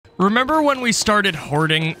Remember when we started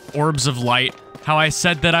hoarding orbs of light? How I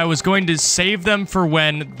said that I was going to save them for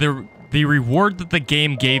when the reward that the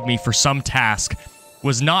game gave me for some task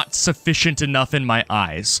was not sufficient enough in my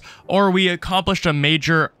eyes, or we accomplished a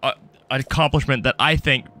major accomplishment that I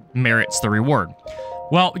think merits the reward.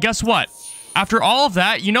 Well, guess what? After all of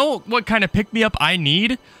that, you know what kind of pick-me-up I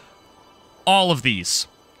need? All of these.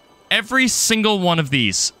 Every single one of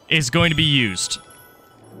these is going to be used.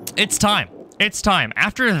 It's time. It's time.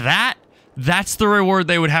 After that, that's the reward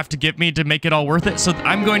they would have to give me to make it all worth it, so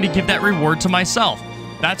I'm going to give that reward to myself.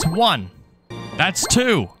 That's 1. That's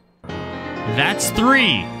 2. That's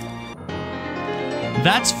 3.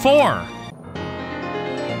 That's 4.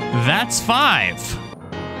 That's 5.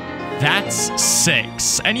 That's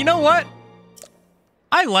 6. And you know what?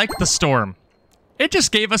 I like the storm. It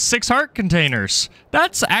just gave us 6 heart containers.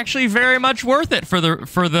 That's actually very much worth it for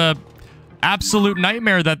the absolute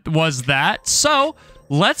nightmare that was that. So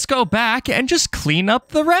let's go back and just clean up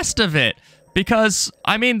the rest of it. Because,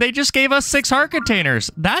 I mean, they just gave us 6 heart containers.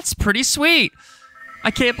 That's pretty sweet. I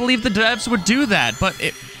can't believe the devs would do that, but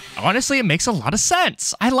honestly, it makes a lot of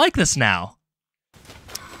sense. I like this now.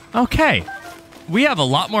 Okay. We have a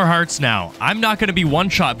lot more hearts now. I'm not going to be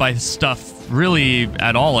one-shot by stuff really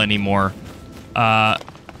at all anymore.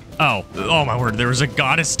 Oh my word, there was a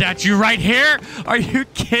goddess statue right here? Are you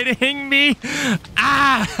kidding me?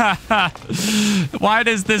 Ah! Why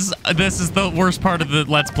does this is the worst part of the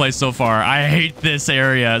Let's Play so far. I hate this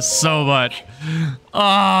area so much.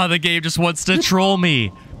 Ah, the game just wants to troll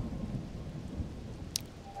me.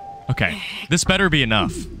 Okay, this better be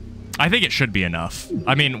enough. I think it should be enough.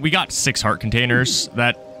 I mean, we got 6 heart containers.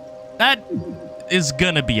 That is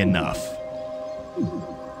gonna be enough.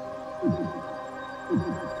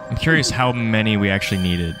 I'm curious how many we actually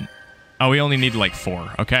needed. Oh, we only needed like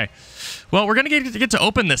 4. Okay. Well, we're gonna get to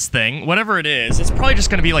open this thing, whatever it is. It's probably just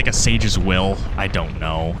gonna be like a sage's will. I don't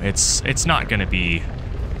know. It's not gonna be.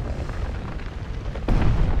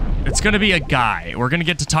 It's gonna be a guy. We're gonna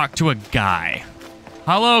get to talk to a guy.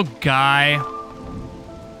 Hello, guy.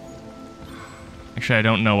 Actually, I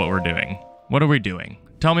don't know what we're doing. What are we doing?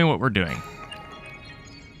 Tell me what we're doing.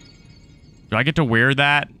 Do I get to wear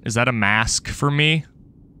that? Is that a mask for me?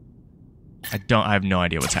 I have no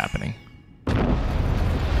idea what's happening. Is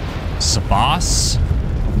this a boss?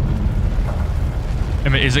 I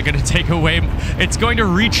mean, is it going to take away... It's going to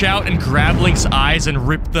reach out and grab Link's eyes and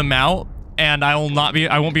rip them out, and I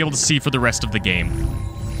won't be able to see for the rest of the game.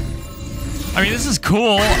 I mean, this is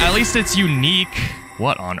cool. At least it's unique.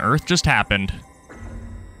 What on earth just happened?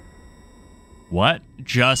 What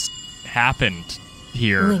just happened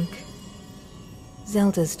here? Link.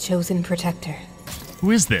 Zelda's chosen protector.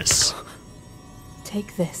 Who is this?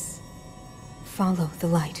 Take this. Follow the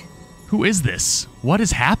light. Who is this? What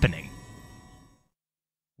is happening?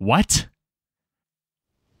 What?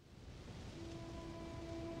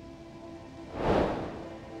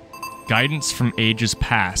 Guidance from ages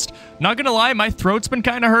past. Not gonna lie, my throat's been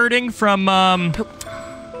kind of hurting from,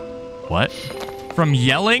 what? From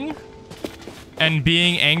yelling and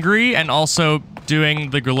being angry and also doing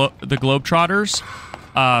the Globetrotters.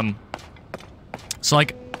 So,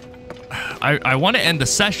 like, I want to end the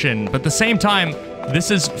session, but at the same time, this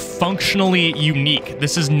is functionally unique.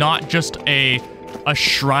 This is not just a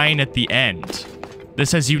shrine at the end.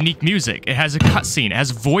 This has unique music. It has a cutscene. It has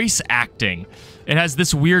voice acting. It has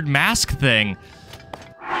this weird mask thing.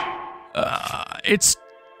 It's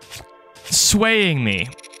swaying me.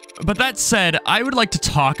 But that said, I would like to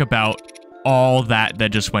talk about all that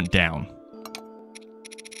just went down.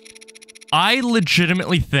 I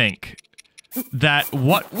legitimately think that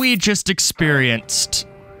what I just experienced,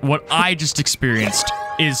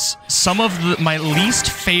 is some of my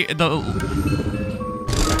least I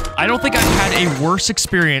don't think I've had a worse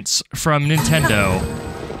experience from Nintendo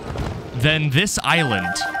than this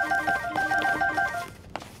island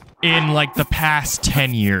in, like, the past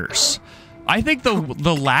 10 years. I think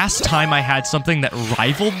the last time I had something that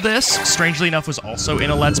rivaled this, strangely enough, was also in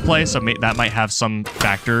a Let's Play, so that might have some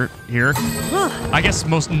factor here. I guess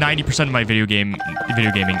most 90% of my video gaming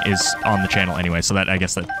is on the channel anyway, so I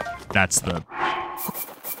guess that's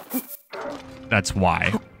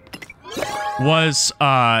why. Was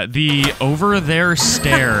the over there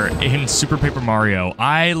stare in Super Paper Mario.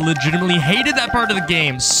 I legitimately hated that part of the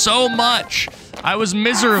game so much. I was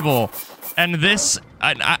miserable. And this,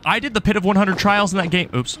 I did the Pit of 100 Trials in that game.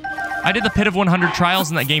 Oops. I did the Pit of 100 Trials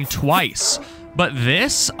in that game twice. But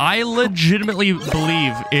this, I legitimately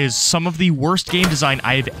believe, is some of the worst game design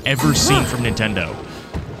I've ever seen from Nintendo.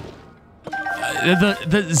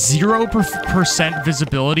 The 0%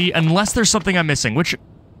 visibility, unless there's something I'm missing, which,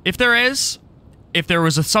 if there is, if there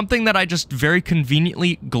was something that I just very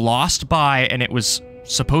conveniently glossed by and it was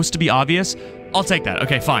supposed to be obvious, I'll take that.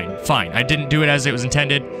 Okay, fine, fine. I didn't do it as it was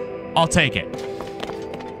intended. I'll take it.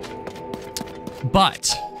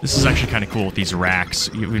 But this is actually kind of cool with these racks.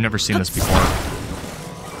 We've never seen this before.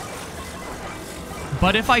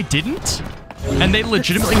 But if I didn't, and they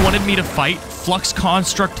legitimately wanted me to fight Flux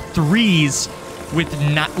Construct 3s with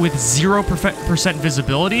 0%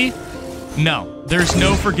 visibility, no, there's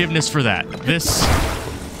no forgiveness for that. This,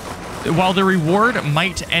 while the reward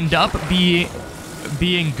might end up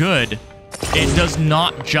being good, it does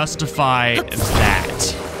not justify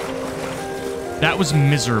that. That was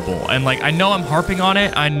miserable. And, like, I know I'm harping on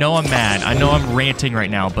it. I know I'm mad. I know I'm ranting right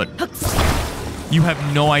now, but you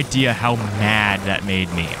have no idea how mad that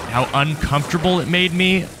made me. How uncomfortable it made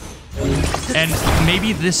me. And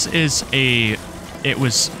maybe this is it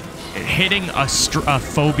was hitting a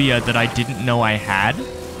phobia that I didn't know I had.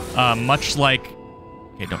 Much like...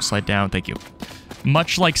 Okay, don't slide down. Thank you.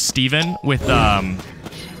 Much like Steven with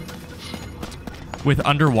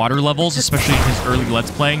underwater levels, especially in his early Let's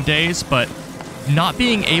Playing days, but not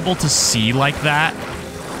being able to see like that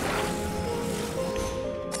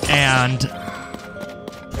and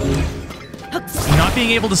not being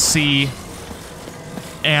able to see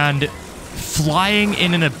and flying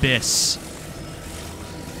in an abyss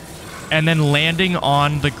and then landing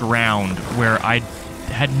on the ground where I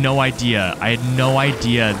had no idea. I had no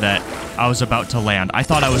idea that I was about to land. I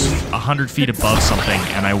thought I was 100 feet above something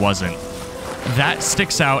and I wasn't. That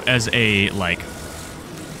sticks out as a, like,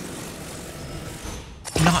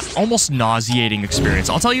 almost nauseating experience.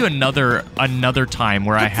 I'll tell you another time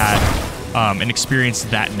where I had an experience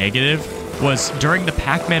that negative was during the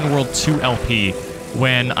Pac-Man World 2 LP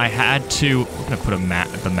when I had to... I'm gonna put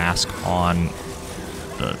the mask on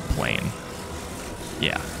the plane.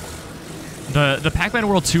 Yeah. The Pac-Man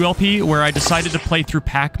World 2 LP where I decided to play through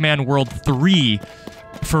Pac-Man World 3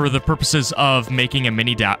 for the purposes of making a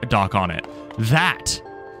mini doc on it. That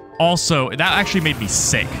actually made me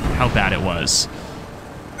sick, how bad it was.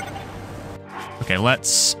 Okay,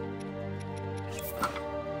 let's...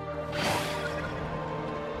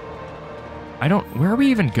 Where are we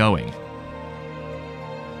even going?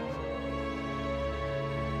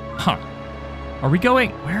 Huh. Are we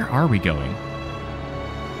going... Where are we going?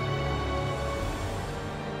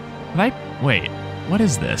 Wait, what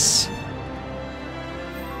is this?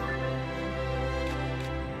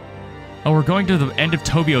 Oh, we're going to the end of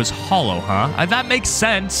Tobio's Hollow, huh? That makes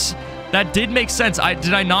sense. That did make sense.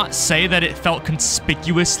 Did I not say that it felt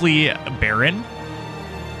conspicuously barren?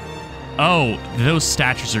 Oh, those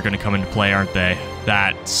statues are going to come into play, aren't they?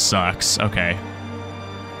 That sucks. Okay.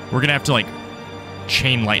 We're going to have to, like,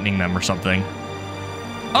 chain lightning them or something.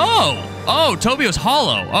 Oh, Tobio's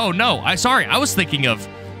Hollow. Oh, no. Sorry. I was thinking of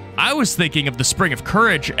the Spring of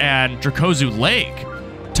Courage and Dracozu Lake.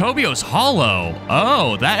 Tobio's Hollow.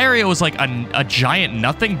 Oh, that area was like a giant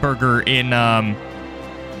nothing burger in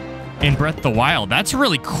Breath of the Wild. That's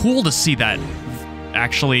really cool to see that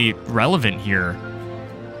actually relevant here.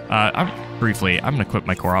 I'm gonna equip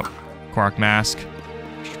my Korok mask.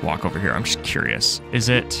 Just walk over here. I'm just curious. Is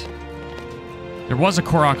it? There was a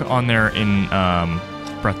Korok on there in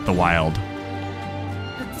Breath of the Wild.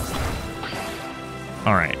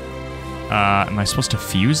 All right. Am I supposed to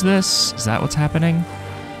fuse this? Is that what's happening?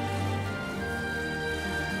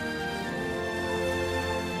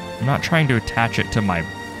 I'm not trying to attach it to my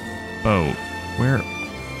boat. Where?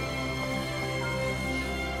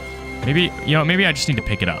 Maybe I just need to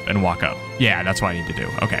pick it up and walk up. Yeah, that's what I need to do.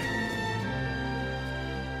 Okay.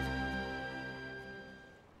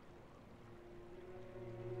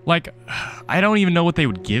 Like, I don't even know what they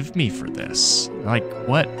would give me for this. Like,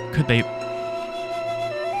 what could they...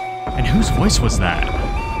 And whose voice was that?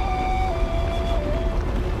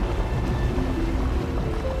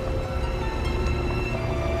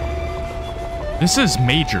 This is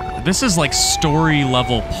major. This is like story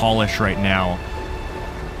level polish right now.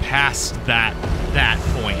 Past that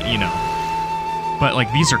point, you know. But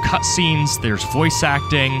like these are cutscenes, there's voice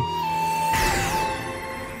acting.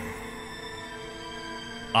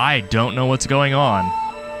 I don't know what's going on.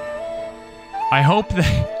 I hope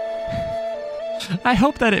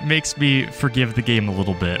that it makes me forgive the game a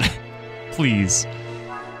little bit. Please.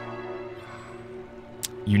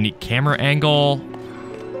 Unique camera angle.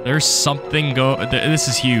 There's something this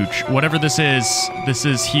is huge. Whatever this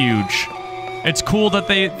is huge. It's cool that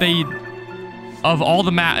they of all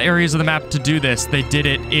the areas of the map to do this, they did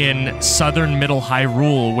it in southern Middle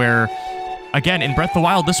Hyrule, where, again, in Breath of the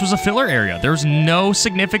Wild, this was a filler area. There's no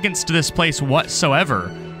significance to this place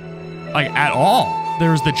whatsoever. Like, at all.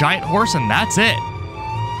 There's the giant horse, and that's it.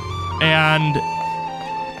 And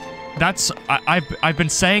I've been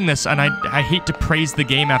saying this, and I hate to praise the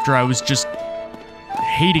game after I was just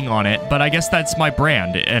hating on it, but I guess that's my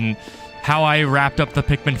brand, and how I wrapped up the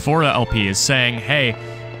Pikmin 4 LP is saying, hey,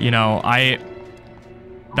 you know,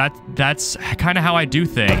 that's kind of how I do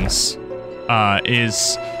things,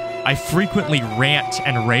 is I frequently rant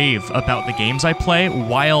and rave about the games I play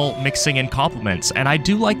while mixing in compliments, and I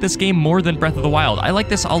do like this game more than Breath of the Wild. I like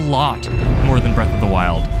this a lot more than Breath of the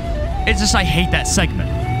Wild. It's just I hate that segment.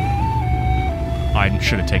 I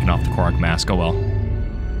should have taken off the Korok mask, oh well.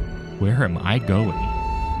 Where am I going?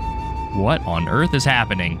 What on earth is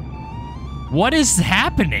happening? What is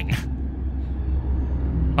happening?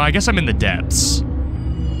 Oh, I guess I'm in the depths.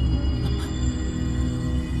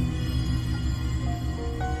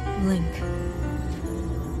 Link.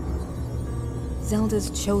 Zelda's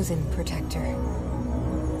chosen protector.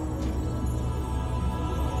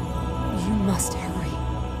 You must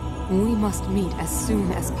hurry. We must meet as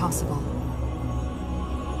soon as possible.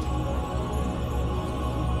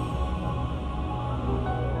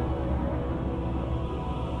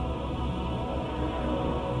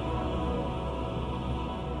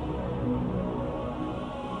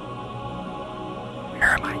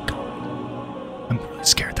 Where am I going? I'm really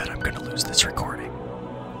scared that I'm gonna lose this recording.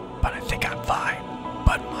 But I think I'm fine.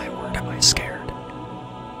 But my word, am I scared.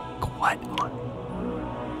 What on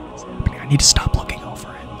is happening? I need to stop looking over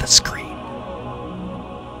at the screen.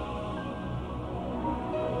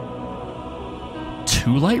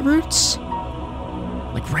 Two light roots?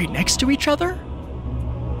 Like right next to each other?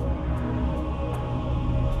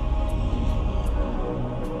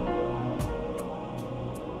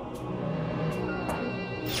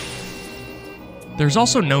 There's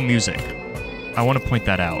also no music. I want to point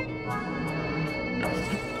that out.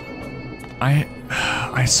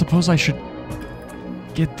 I suppose I should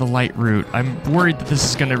get the light root. I'm worried that this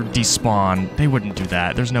is going to despawn. They wouldn't do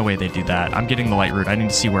that. There's no way they do that. I'm getting the light root. I need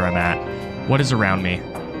to see where I'm at. What is around me?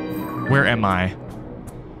 Where am I?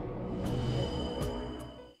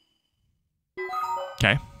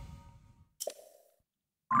 Okay.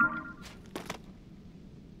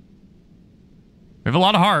 We have a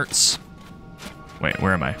lot of hearts. Wait,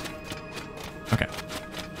 where am I? Okay.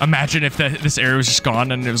 Imagine if this area was just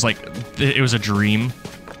gone and it was like, it was a dream.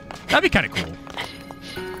 That'd be kind of cool.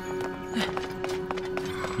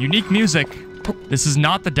 Unique music. This is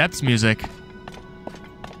not the depths music.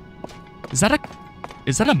 Is that a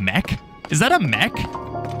mech? Is that a mech?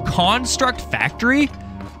 Construct Factory?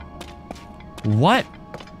 What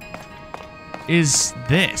is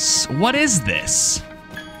this? What is this?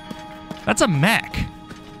 That's a mech.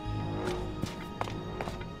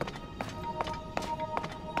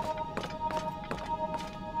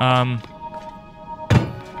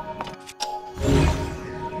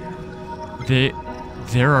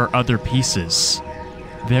 There are other pieces.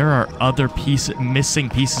 There are other missing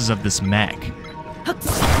pieces of this mech.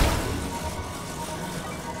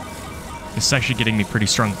 This is actually getting me pretty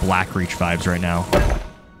strong Blackreach vibes right now.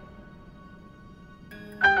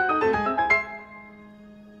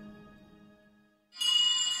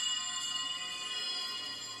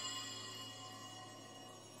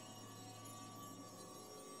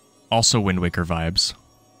 Also Wind Waker vibes.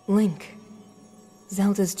 Link.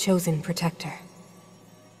 Zelda's chosen protector.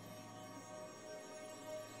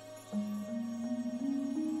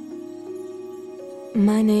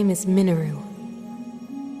 My name is Minoru.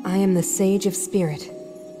 I am the Sage of Spirit.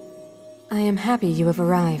 I am happy you have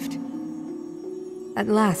arrived. At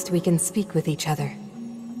last we can speak with each other.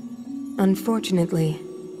 Unfortunately,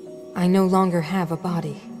 I no longer have a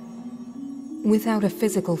body. Without a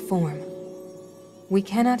physical form, we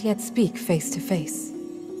cannot yet speak face to face.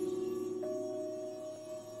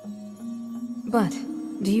 But,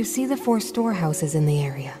 do you see the 4 storehouses in the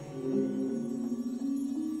area?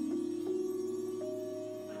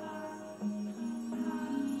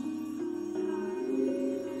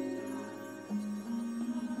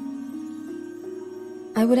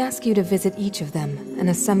 I would ask you to visit each of them and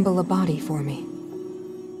assemble a body for me.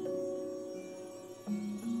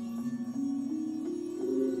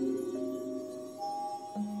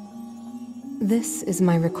 This is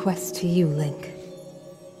my request to you, Link.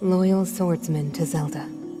 Loyal swordsman to Zelda.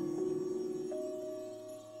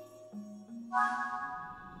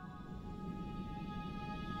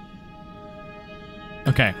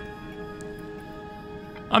 Okay.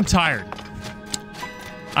 I'm tired.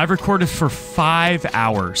 I've recorded for 5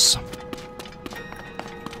 hours.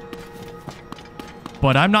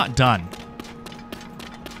 But I'm not done.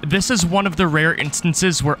 This is one of the rare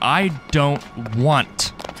instances where I don't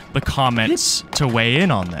want the comments to weigh in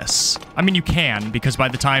on this. I mean, you can, because by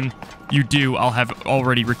the time you do, I'll have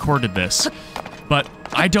already recorded this. But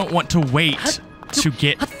I don't want to wait to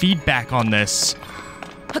get feedback on this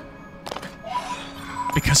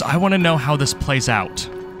because I want to know how this plays out.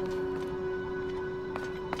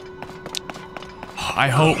 I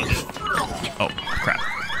hope... Oh, crap.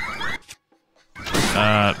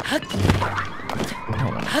 I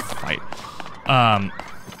don't want to fight.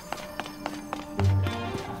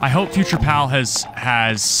 I hope Future Pal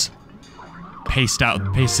has paced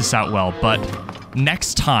this out well, but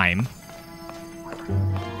next time,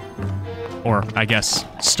 or I guess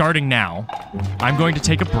starting now, I'm going to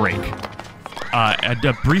take a break,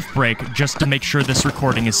 a brief break, just to make sure this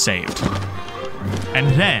recording is saved, and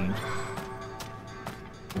then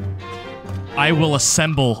I will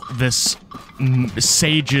assemble this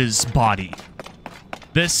sage's body.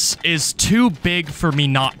 This is too big for me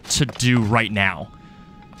not to do right now.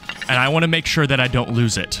 And I want to make sure that I don't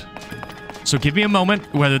lose it. So give me a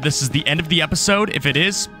moment, whether this is the end of the episode. If it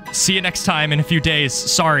is, see you next time in a few days.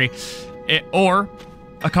 Sorry. Or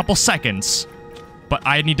a couple seconds. But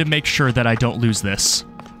I need to make sure that I don't lose this.